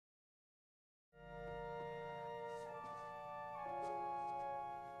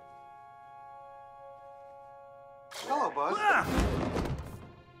Hello, Buzz.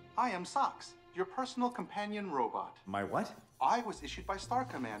 I am Socks, your personal companion robot. My what? I was issued by Star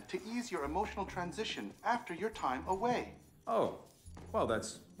Command to ease your emotional transition after your time away. Oh, well,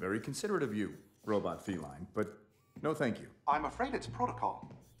 that's very considerate of you, robot feline, but no thank you. I'm afraid it's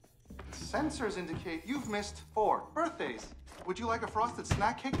protocol. Sensors indicate you've missed 4 birthdays. Would you like a frosted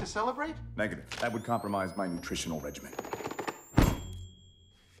snack cake to celebrate? Negative. That would compromise my nutritional regimen.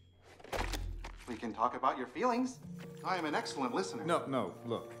 We can talk about your feelings. I am an excellent listener. No,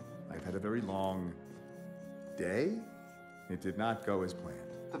 look. I've had a very long day. It did not go as planned.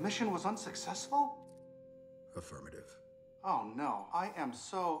 The mission was unsuccessful? Affirmative. Oh no, I am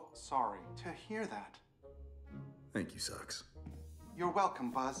so sorry to hear that. Thank you, Socks. You're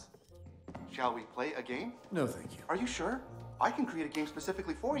welcome, Buzz. Shall we play a game? No, thank you. Are you sure? I can create a game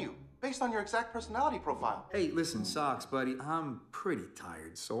specifically for you, based on your exact personality profile. Hey, listen, Socks, buddy, I'm pretty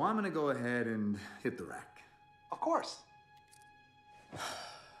tired, so I'm gonna go ahead and hit the rack. Of course.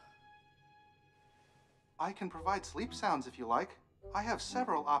 I can provide sleep sounds if you like. I have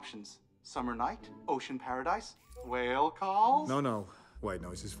several options. Summer night, ocean paradise, whale calls. No. White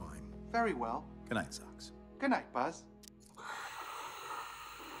noise is fine. Very well. Good night, Socks. Good night, Buzz.